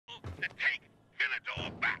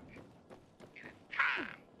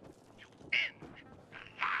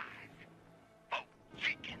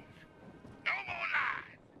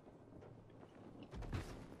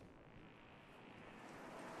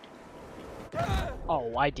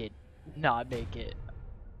Oh, I did not make it.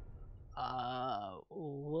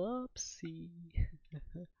 Whoopsie.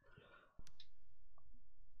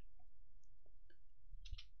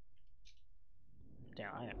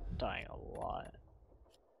 Damn, I am dying a lot.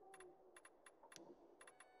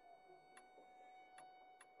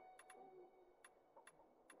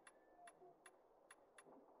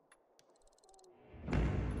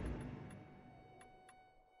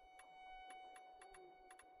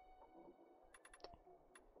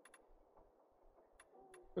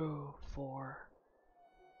 Ooh, 4.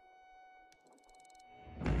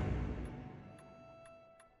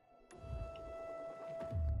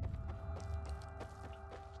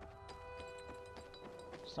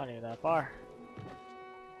 It's not even that far.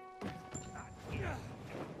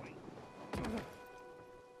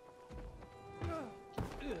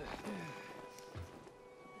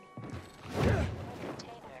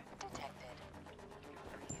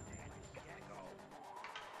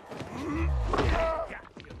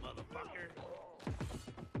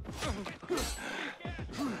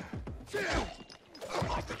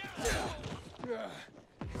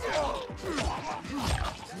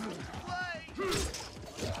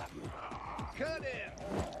 Cut it.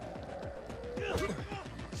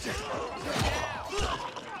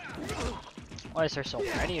 Why is there so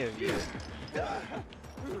many of you? Don't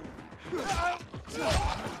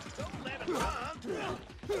let him run.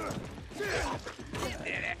 Did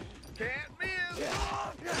it. Can't miss.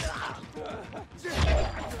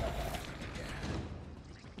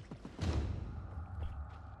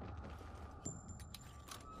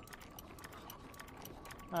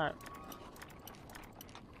 Alright.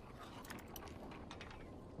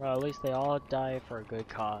 Well, at least they all die for a good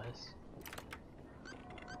cause.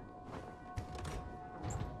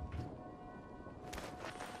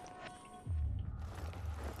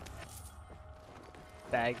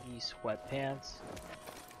 Baggy sweatpants.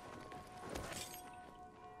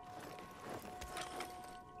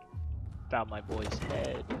 Found my boy's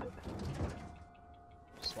head.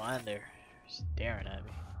 Just lying there, staring at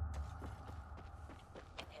me.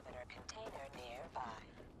 Inhibitor container nearby.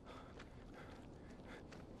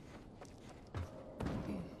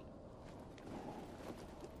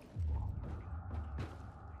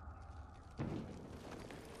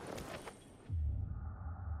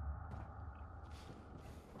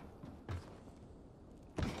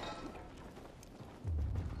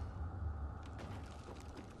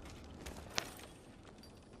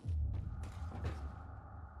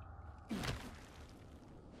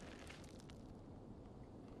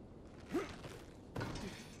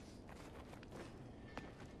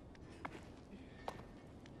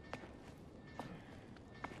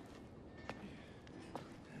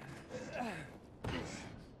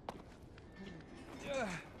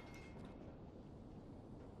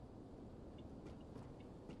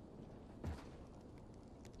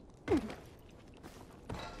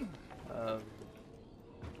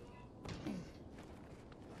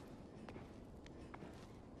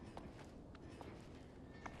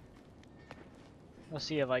 Let's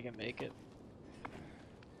see if I can make it.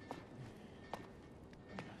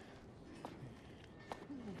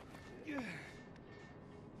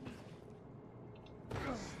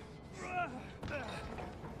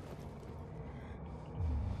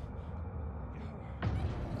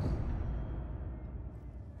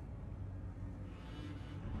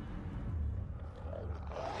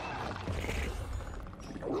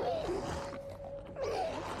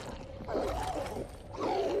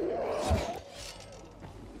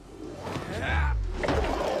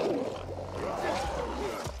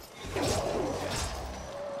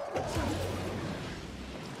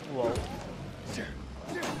 Whoa.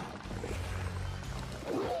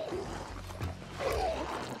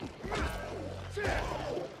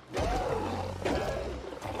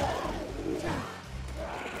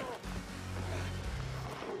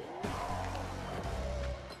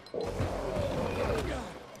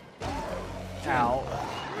 Ow.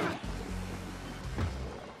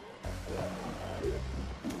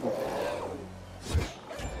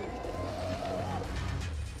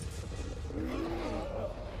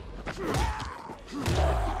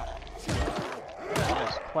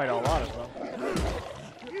 There's quite a lot of them.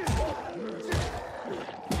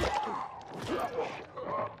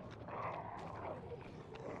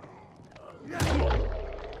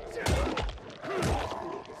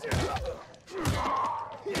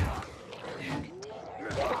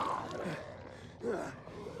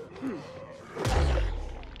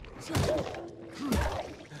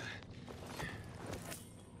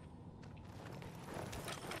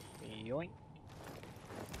 Yoink.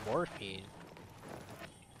 Morphine.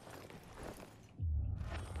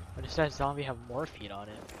 But does that zombie have morphine on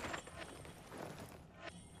it?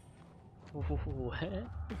 What?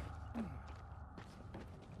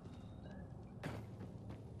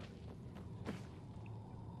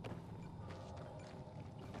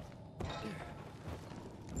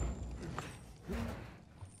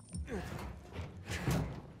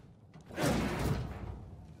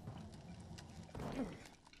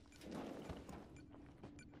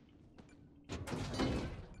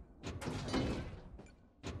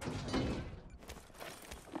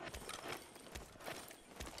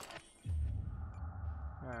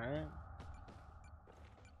 Alright.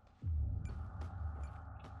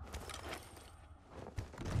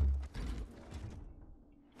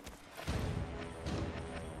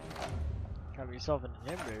 Got yourself an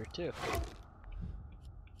inhibitor too.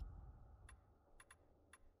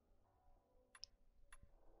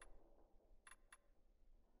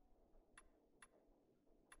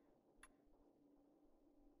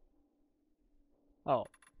 Oh.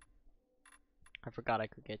 I forgot I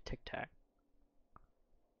could get Tic Tac.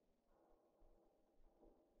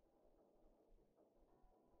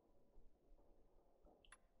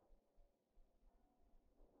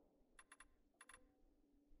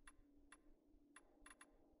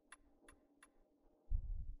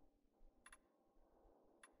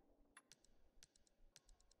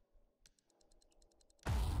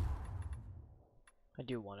 I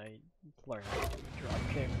do want to learn how to drop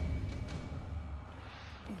kick.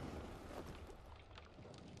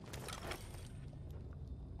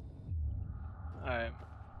 Alright.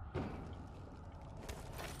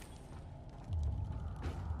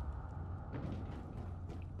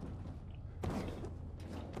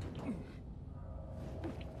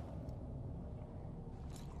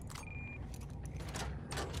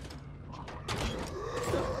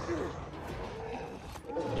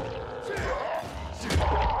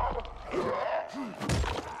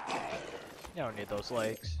 You don't need those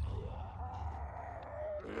legs.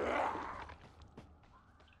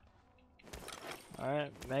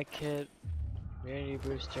 Alright, med kit, immunity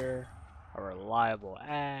booster, a reliable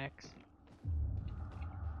axe.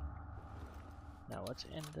 Now what's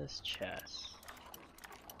in this chest?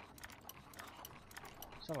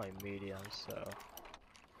 It's only medium, so.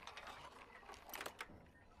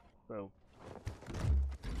 Boom.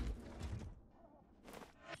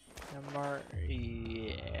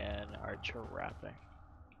 MRE and archer wrapping.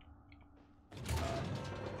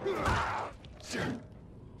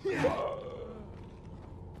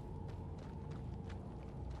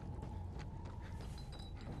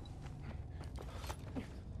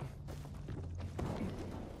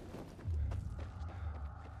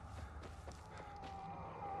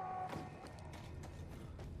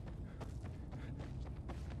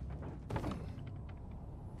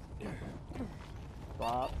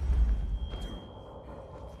 Bop.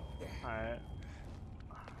 Alright.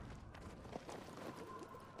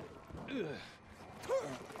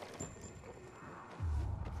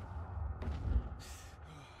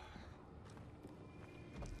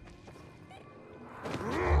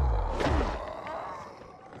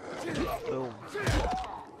 Boom.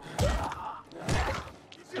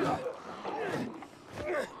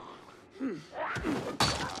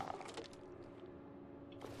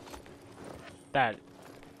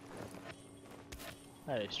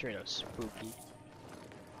 That is straight up spooky.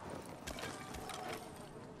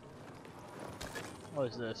 What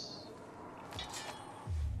is this?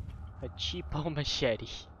 A cheapo machete.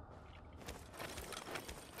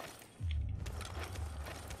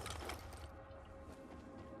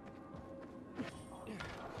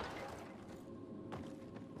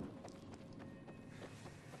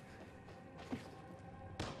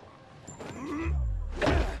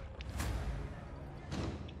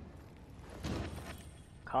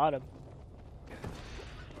 Caught him.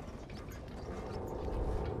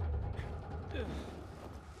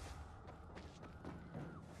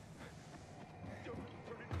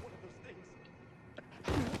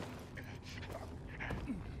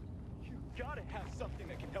 Something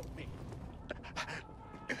that can help me.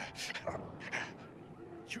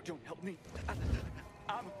 You don't help me,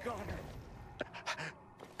 I'm a goner.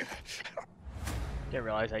 Didn't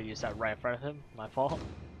realize I used that right in front of him. My fault.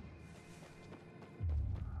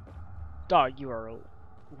 Dog, you are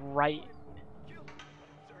right.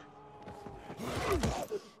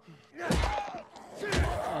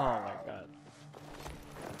 Oh my god.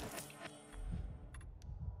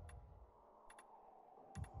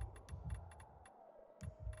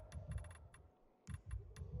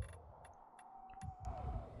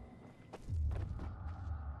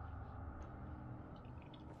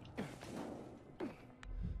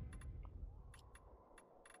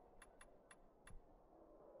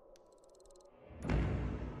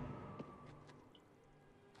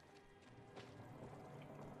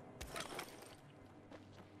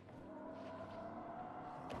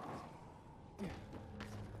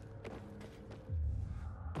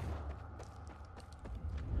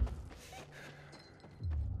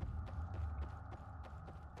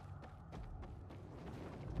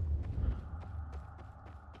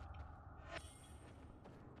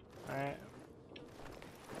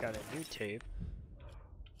 got a new tape.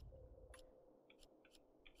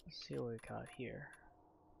 Let's see what we got here.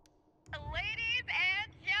 Ladies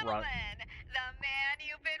and gentlemen, the man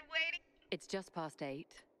you've been waiting. It's just past 8,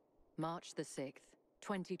 March the 6th,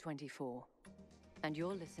 2024. And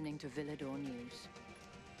you're listening to Villador News.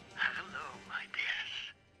 Hello, my dears.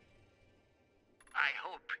 I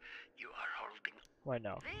hope you are holding. Why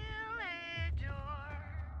no? Villador.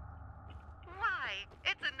 Why,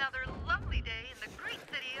 it's another lovely day in the great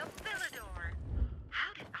city of Villador.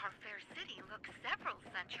 How did our fair city look several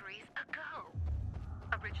centuries ago?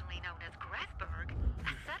 Originally known as Gressburg,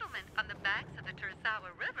 a settlement on the banks of the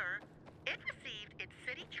Tersawa River, it received its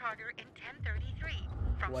city charter in 1033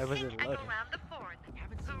 from Why was King it loading? Engelram IV,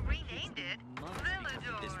 who renamed it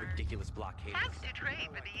Villador. This ridiculous blockade. Thanks to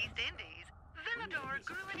trade with the East Indies, Villador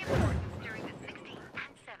grew in importance during the 16th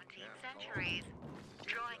and 17th centuries,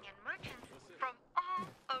 drawing in merchants from all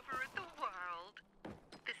over the world.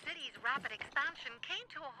 The city's rapid expansion came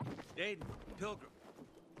to a halt. Aiden, Pilgrim,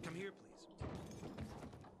 come here, please.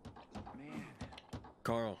 Man.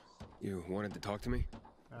 Carl, you wanted to talk to me?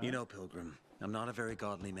 You know, Pilgrim, I'm not a very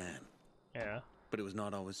godly man, Yeah. but it was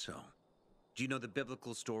not always so. Do you know the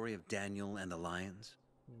biblical story of Daniel and the lions?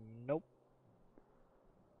 Nope.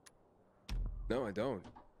 No, I don't.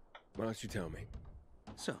 Why don't you tell me?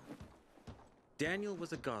 So, Daniel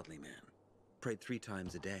was a godly man, prayed 3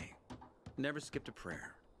 times a day, never skipped a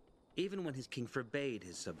prayer, even when his king forbade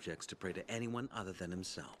his subjects to pray to anyone other than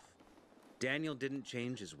himself. Daniel didn't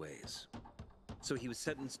change his ways, so he was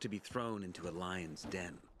sentenced to be thrown into a lion's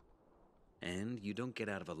den. And you don't get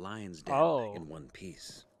out of a lion's den Oh. in one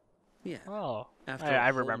piece. Yeah. Oh. After I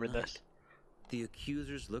a whole remember night, this. The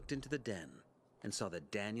accusers looked into the den and saw that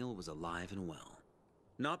Daniel was alive and well.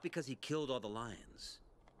 Not because he killed all the lions,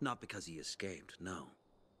 not because he escaped, no.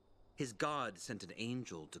 His God sent an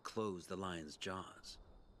angel to close the lion's jaws.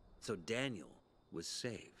 So Daniel was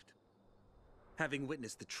saved. Having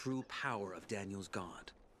witnessed the true power of Daniel's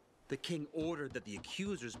God, the king ordered that the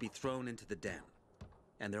accusers be thrown into the den,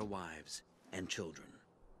 and their wives and children.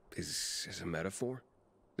 Is this a metaphor?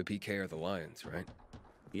 The PK are the lions, right?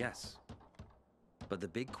 Yes. But the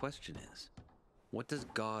big question is, what does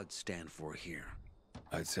God stand for here?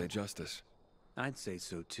 I'd say justice. I'd say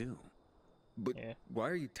so too. But Yeah. why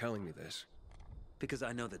are you telling me this? Because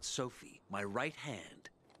I know that Sophie, my right hand,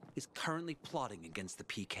 is currently plotting against the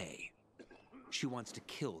PK. She wants to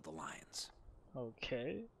kill the lions.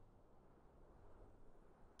 Okay.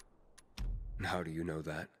 And how do you know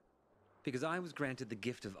that? Because I was granted the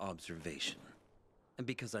gift of observation. And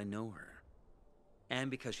because I know her. And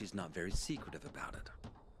because she's not very secretive about it.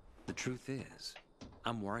 The truth is,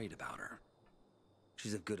 I'm worried about her.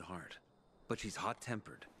 She's of good heart, but she's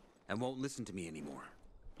hot-tempered and won't listen to me anymore.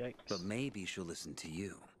 Yikes. But maybe she'll listen to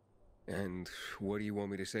you. And what do you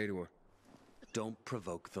want me to say to her? Don't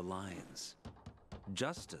provoke the lions.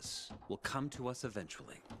 Justice will come to us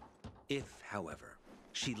eventually. If, however,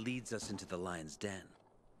 she leads us into the lion's den,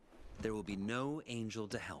 there will be no angel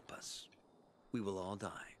to help us. We will all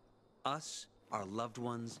die. Us, our loved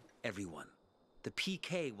ones, everyone. The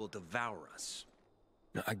PK will devour us.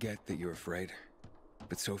 Now, I get that you're afraid,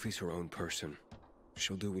 but Sophie's her own person.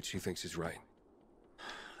 She'll do what she thinks is right.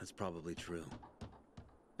 That's probably true.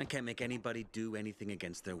 I can't make anybody do anything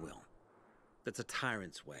against their will. That's a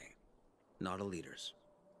tyrant's way, not a leader's.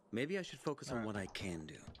 Maybe I should focus on what I can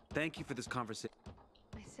do. Thank you for this conversation.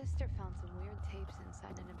 My sister found some weird tapes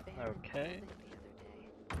inside an abandoned Okay. building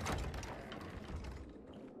the other day.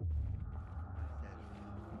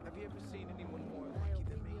 Have you ever seen anyone more My lucky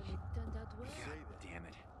than me? opinion, it turned out well. God damn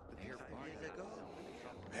it. Years ago,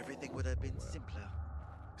 everything would have been simpler.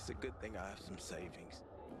 It's a good thing I have some savings.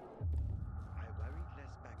 I worried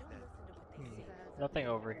less back Don't then. listen to what they say. Nothing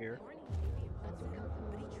over here. That's what comes from,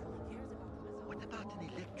 but he truly cares about them as a What whole. about an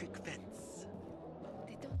electric fence?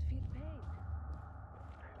 They don't feel pain.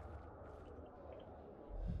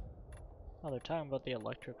 Oh, they're talking about the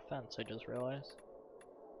electric fence, I just realized.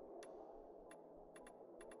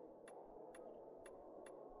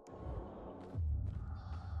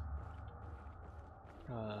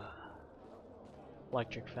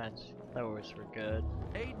 Electric fence. Those were good.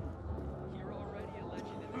 Aiden, you're already a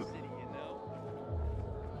legend in the city, you know?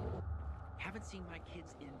 Haven't seen my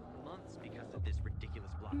kids in months because of this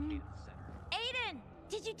ridiculous blockade of the center. Aiden!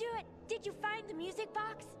 Did you do it? Did you find the music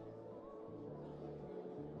box?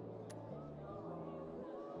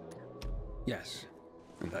 Yes,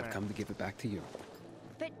 and I've come to give it back to you.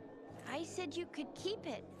 But I said you could keep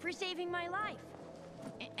it for saving my life.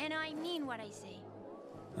 And I mean what I say.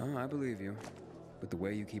 Oh, I believe you. But the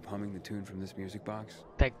way you keep humming the tune from this music box,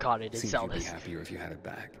 Thank God I didn't seems sell you'd be this. happier if you had it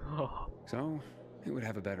back. Oh, So, It would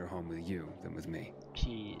have a better home with you than with me.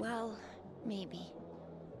 Jeez. Well, maybe.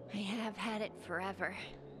 I have had it forever.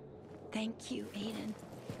 Thank you, Aiden.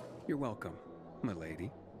 You're welcome, my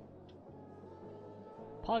lady.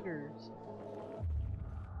 Poggers.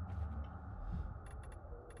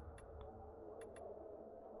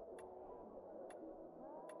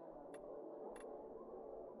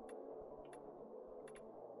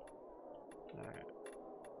 Alright.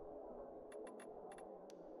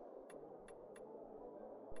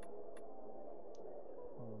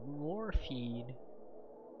 Morphine.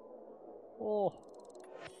 Oh.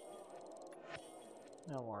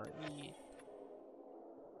 I want to eat.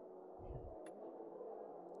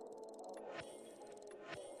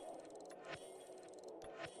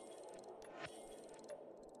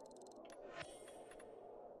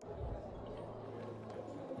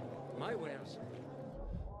 My wares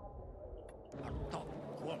are top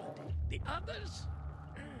quality. The others?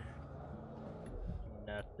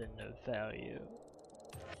 Nothing of value.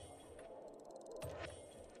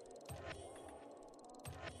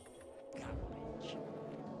 Garbage.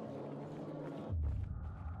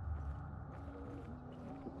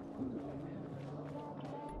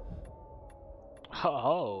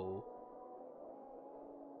 Oh.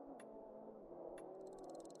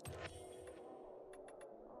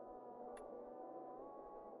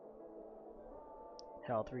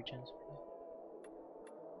 Health regens.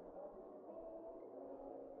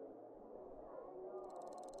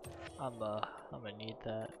 I'm gonna need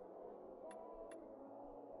that.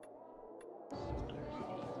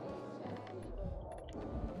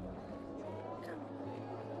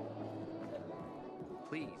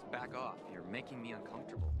 Please, back off. You're making me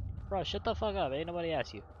uncomfortable. Bro, shut the fuck up. Ain't nobody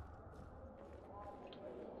asked you.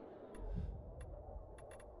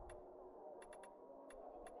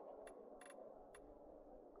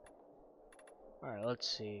 Alright, let's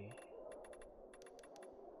see.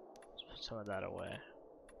 Let's put some of that away.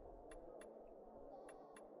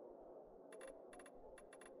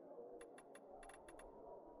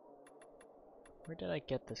 Where did I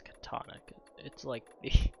get this katana? It's like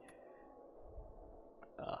the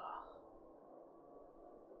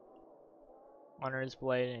honor his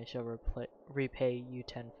blade and he shall repay you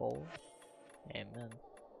tenfold. Amen.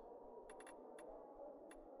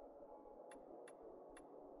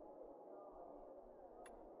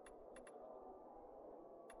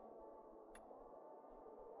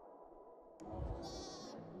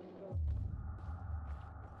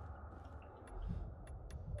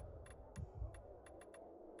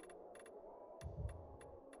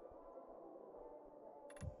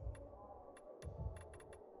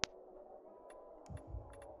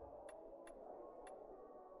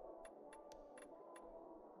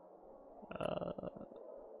 I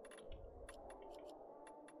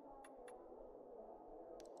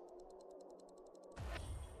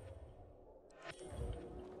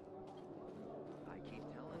keep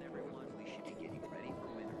telling everyone we should be getting ready for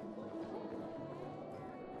winter.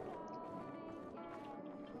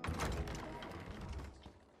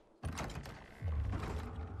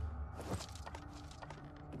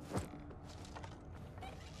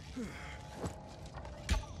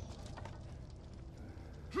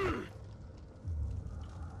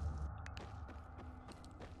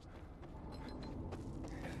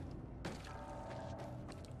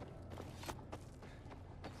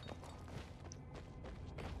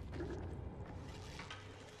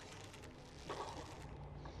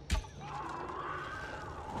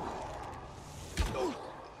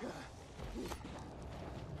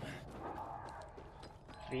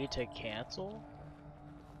 Free to cancel?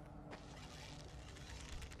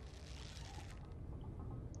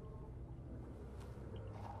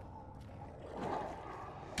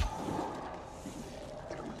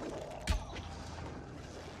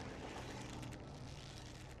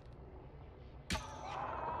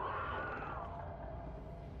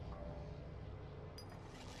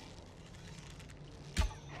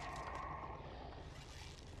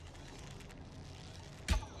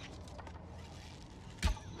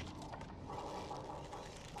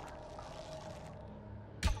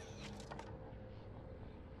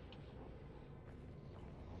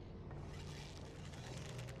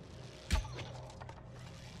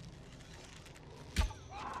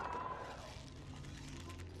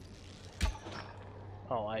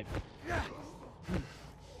 Oh, I...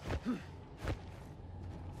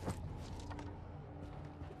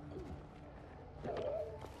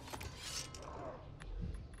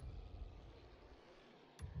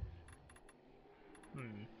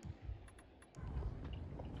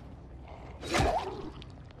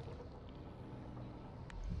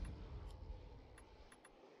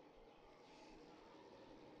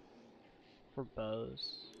 for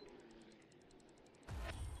bows.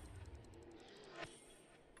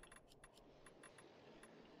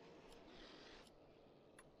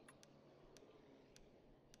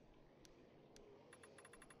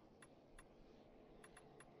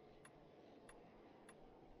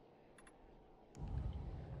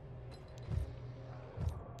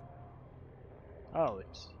 Oh,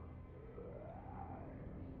 it's...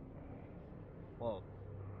 Whoa.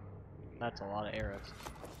 That's a lot of arrows.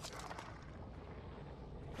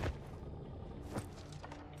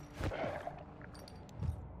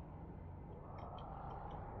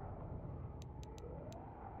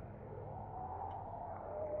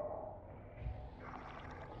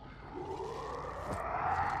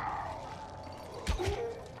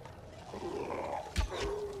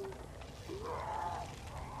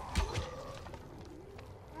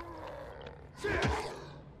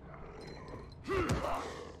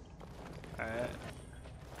 Alright.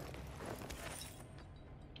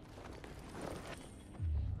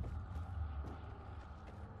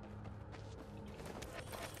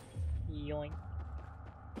 Yoink.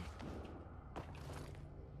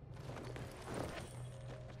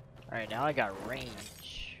 Alright, now I got range.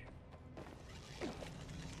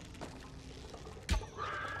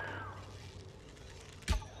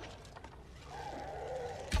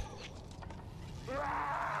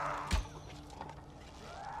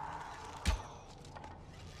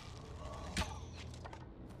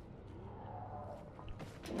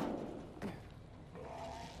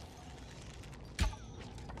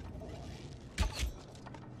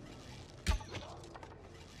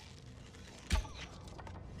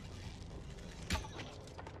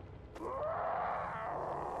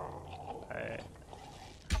 Alright.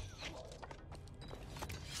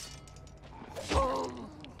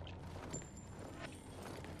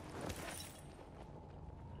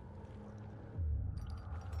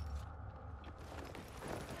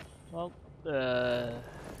 Well,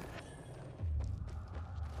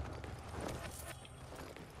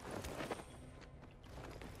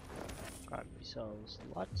 got ourselves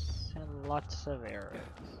lots and lots of arrows.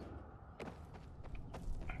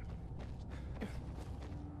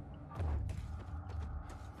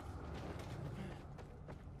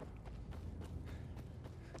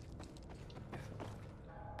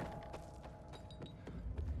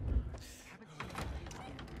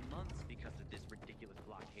 Months because of this ridiculous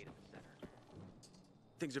blockade of the center.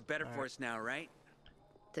 Things are better for us now, right?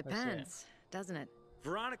 Depends, doesn't it?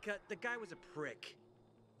 Veronica, the guy was a prick.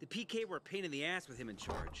 The PK were a pain in the ass with him in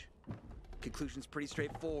charge. Conclusion's pretty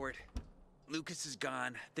straightforward. Lucas is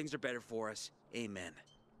gone. Things are better for us. Amen.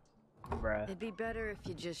 Bruh. It'd be better if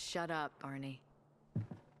you just shut up, Barney.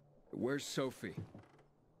 Where's Sophie?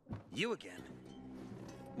 You again?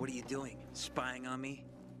 What are you doing? Spying on me?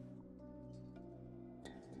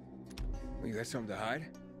 Well, you got something to hide?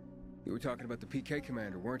 You were talking about the PK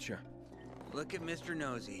commander, weren't you? Look at Mr.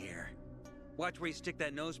 Nosy here. Watch where you stick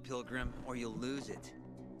that nose, Pilgrim, or you'll lose it.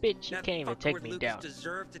 Bitch, you That can't even take fuckward me Lucas down.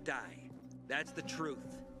 deserved to die. That's the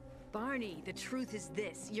truth. Barney, the truth is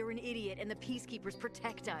this. You're an idiot and the Peacekeepers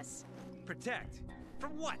protect us. Protect?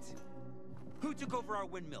 From what? Who took over our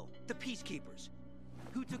windmill? The Peacekeepers.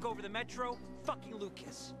 Who took over the Metro? Fucking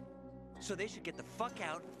Lucas. So they should get the fuck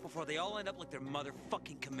out before they all end up like their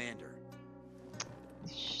motherfucking commander.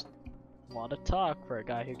 A lot of talk for a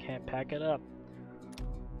guy who can't pack it up.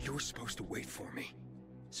 You were supposed to wait for me.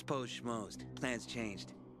 Suppose schmozed. Plans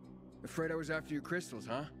changed. Afraid I was after your crystals,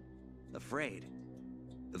 huh? Afraid?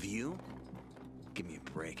 Of you? Give me a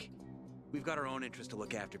break. We've got our own interests to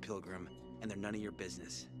look after, Pilgrim, and they're none of your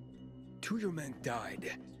business. 2 of your men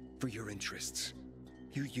died for your interests.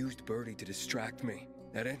 You used Birdie to distract me.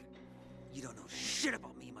 That it? You don't know shit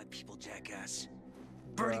about me and my people, jackass.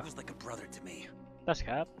 Birdie was like a brother to me. That's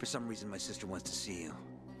cap. For some reason, my sister wants to see you.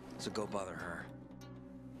 So go bother her.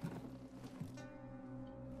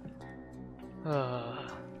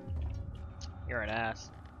 You're an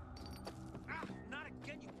ass. Not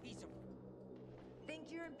again, you piece of...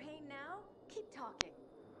 Think you're in pain now? Keep talking.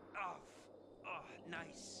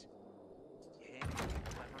 Nice. Yeah,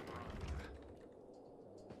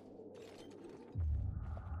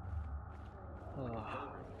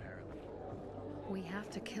 We have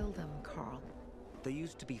to kill them, Carl. They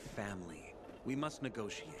used to be family. We must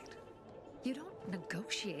negotiate. You don't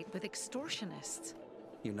negotiate with extortionists.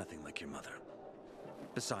 You're nothing like your mother.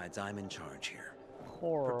 Besides, I'm in charge here.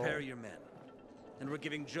 Coral. Prepare your men. And we're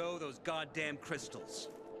giving Joe those goddamn crystals.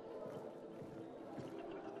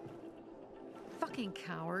 Fucking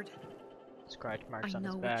coward. Scratch marks I on know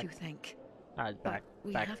his what back. you think. Back.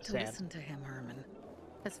 We Back have in to sand. listen to him, Herman.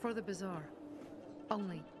 It's for the bazaar.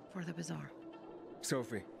 Only for the bazaar.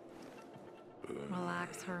 Sophie,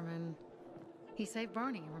 Relax, Herman. He saved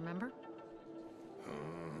Barney, remember?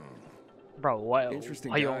 Bro, what?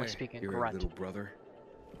 Interesting Are you guy, only speaking your grunt? little brother.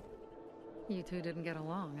 You two didn't get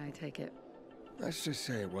along, I take it. Let's just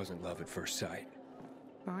say it wasn't love at first sight.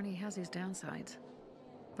 Barney has his downsides.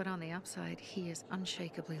 But on the upside, he is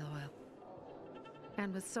unshakably loyal.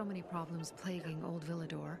 And with so many problems plaguing old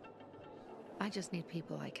Villador, I just need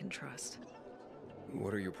people I can trust.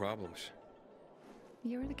 What are your problems?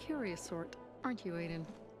 You're the curious sort, aren't you, Aiden?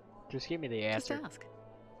 Just give me the answer. Just ask.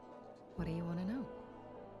 What do you want to know?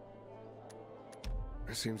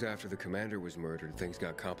 It seems after the commander was murdered, things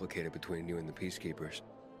got complicated between you and the Peacekeepers.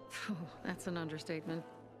 Oh, that's an understatement.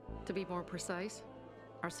 To be more precise,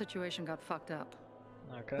 our situation got fucked up.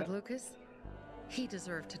 Okay. But Lucas, he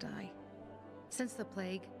deserved to die. Since the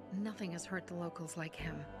plague, nothing has hurt the locals like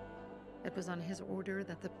him. It was on his order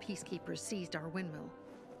that the Peacekeepers seized our windmill.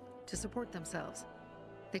 To support themselves,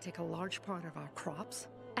 they take a large part of our crops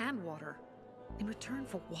and water. In return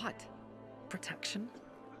for what? Protection?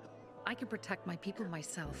 I can protect my people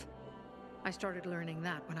myself. I started learning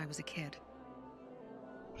that when I was a kid.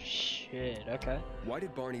 Shit, okay. Why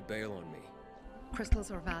did Barney bail on me?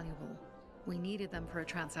 Crystals are valuable. We needed them for a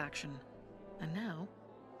transaction. And now,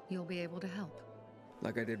 you'll be able to help.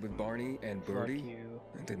 Like I did with Barney and Birdie? Fuck you.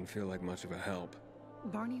 It didn't feel like much of a help.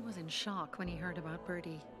 Barney was in shock when he heard about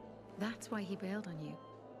Birdie. That's why he bailed on you.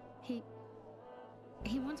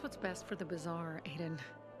 He wants what's best for the Bazaar, Aiden.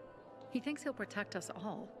 He thinks he'll protect us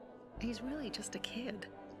all. He's really just a kid.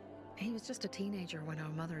 He was just a teenager when our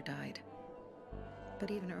mother died. But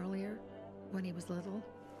even earlier, when he was little,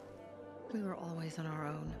 we were always on our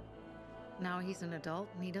own. Now he's an adult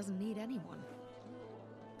and he doesn't need anyone.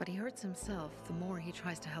 But he hurts himself the more he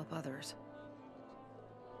tries to help others.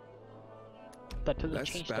 That doesn't Let's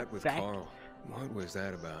change spat the with fact. Carl. What was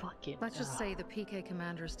that about? Fucking Let's just say the PK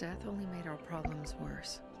commander's death only made our problems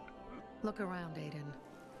worse. Look around, Aiden.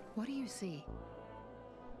 What do you see?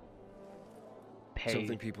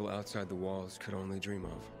 Something people outside the walls could only dream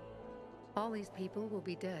of. All these people will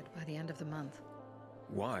be dead by the end of the month.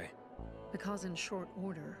 Why? Because in short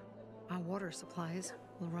order, our water supplies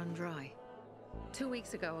will run dry. 2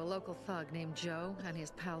 weeks ago, a local thug named Joe and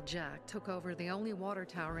his pal Jack took over the only water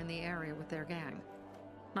tower in the area with their gang.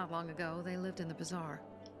 Not long ago, they lived in the bazaar.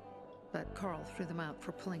 But Carl threw them out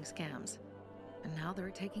for pulling scams. And now they're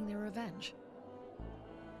taking their revenge.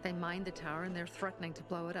 They mined the tower and they're threatening to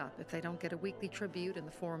blow it up if they don't get a weekly tribute in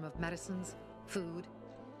the form of medicines, food,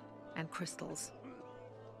 and crystals.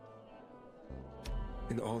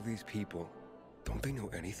 And all these people, don't they know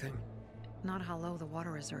anything? Not how low the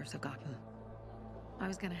water reserves have gotten. I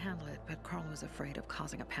was gonna handle it, but Carl was afraid of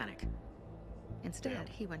causing a panic. Instead,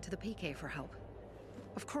 he went to the PK for help.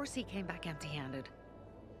 Of course he came back empty-handed.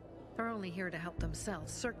 They're only here to help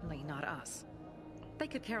themselves, certainly not us. They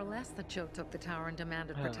could care less that Joe took the tower and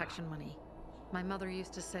demanded protection money. My mother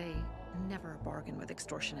used to say, never bargain with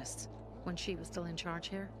extortionists, when she was still in charge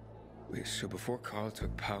here. Wait, so before Carl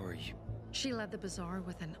took power, She led the bazaar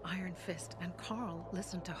with an iron fist, and Carl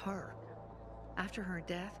listened to her. After her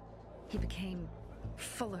death, he became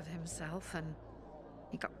full of himself, and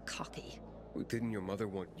he got cocky. Didn't your mother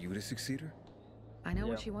want you to succeed her? I know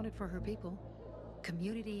what she wanted for her people.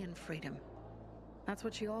 Community and freedom. That's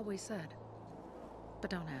what she always said. But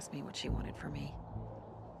don't ask me what she wanted for me.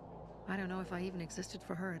 I don't know if I even existed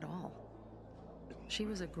for her at all. She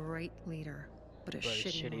was a great leader, but a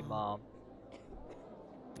shitty mom.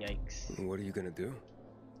 Yikes. What are you gonna do?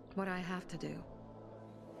 What I have to do.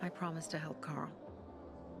 I promised to help Carl.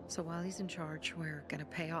 So while he's in charge, we're gonna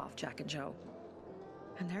pay off Jack and Joe.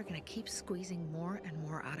 And they're gonna keep squeezing more and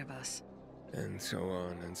more out of us. And so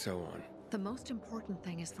on and so on. The most important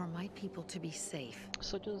thing is for my people to be safe.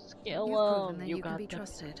 So just kill You've proven him. that you can be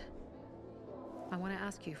trusted. I want to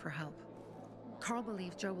ask you for help. Carl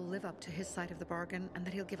believes Joe will live up to his side of the bargain and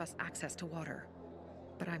that he'll give us access to water.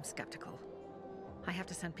 But I'm skeptical. I have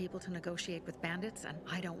to send people to negotiate with bandits, and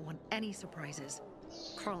I don't want any surprises.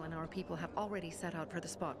 Carl and our people have already set out for the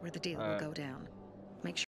spot where the deal will go down. Make sure